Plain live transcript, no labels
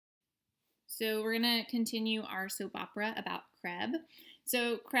So we're going to continue our soap opera about Kreb.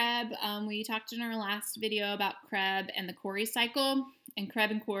 So Kreb, we talked in our last video about Kreb and the Corey cycle. And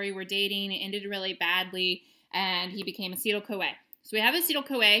Kreb and Corey were dating. It ended really badly, and he became acetyl-CoA. So we have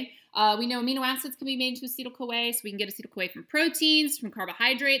acetyl-CoA. We know amino acids can be made into acetyl-CoA, so we can get acetyl-CoA from proteins, from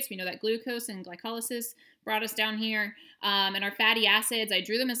carbohydrates. We know that glucose and glycolysis brought us down here. And our fatty acids, I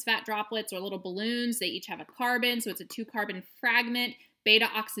drew them as fat droplets or little balloons. They each have a carbon, so it's a 2-carbon fragment. Beta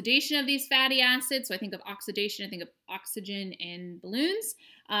oxidation of these fatty acids, so I think of oxidation, I think of oxygen in balloons,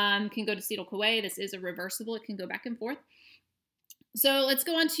 can go to acetyl-CoA. This is a reversible. It can go back and forth. So let's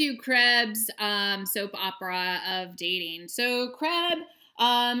go on to Krebs' soap opera of dating. So Kreb,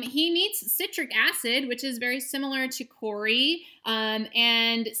 he meets citric acid, which is very similar to Corey,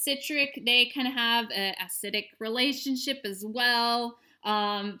 and citric, they kind of have an acidic relationship as well.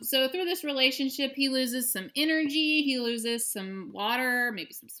 So through this relationship, he loses some energy, he loses some water,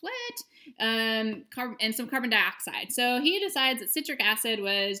 maybe some sweat, and some carbon dioxide. So he decides that citric acid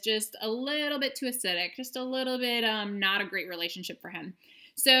was just a little bit too acidic, just a little bit not a great relationship for him.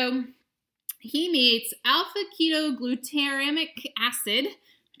 So he meets alpha-ketoglutaramic acid,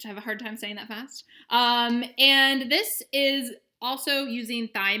 which I have a hard time saying that fast, and this is also using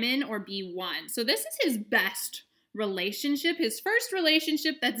thiamine or B1. So this is his best relationship, his first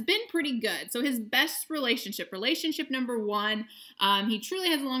relationship that's been pretty good. So his best relationship number one, he truly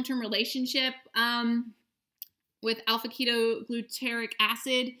has a long-term relationship with alpha-ketogluteric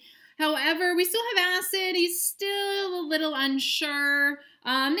acid. However, we still have acid. He's still a little unsure.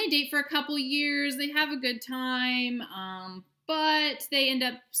 They date for a couple years. They have a good time, but they end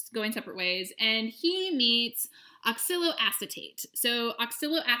up going separate ways. And he meets oxaloacetate. So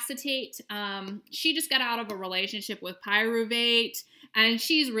oxaloacetate, she just got out of a relationship with pyruvate, and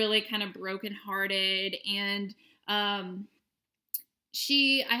she's really kind of brokenhearted. And I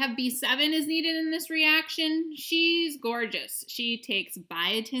have B7 is needed in this reaction. She's gorgeous. She takes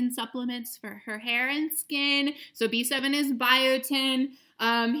biotin supplements for her hair and skin. So B7 is biotin.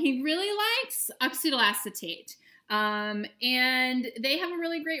 He really likes oxaloacetate. And they have a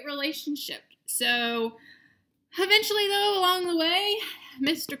really great relationship. So eventually, though, along the way,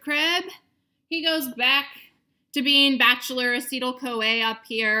 Mr. Kreb, he goes back to being bachelor acetyl-CoA up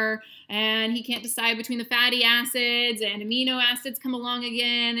here, and he can't decide between the fatty acids, and amino acids come along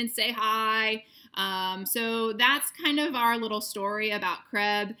again and say hi. So that's kind of our little story about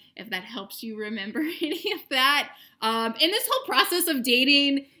Kreb, if that helps you remember any of that. In this whole process of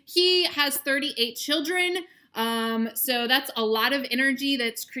dating, he has 38 children. So that's a lot of energy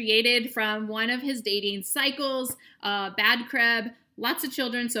that's created from one of his dating cycles. Bad Kreb, lots of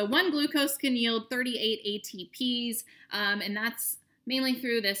children. So one glucose can yield 38 ATPs, and that's mainly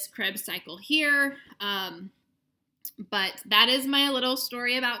through this Krebs cycle here. But that is my little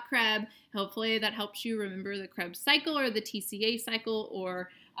story about Kreb. Hopefully that helps you remember the Krebs cycle or the TCA cycle or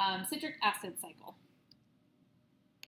citric acid cycle.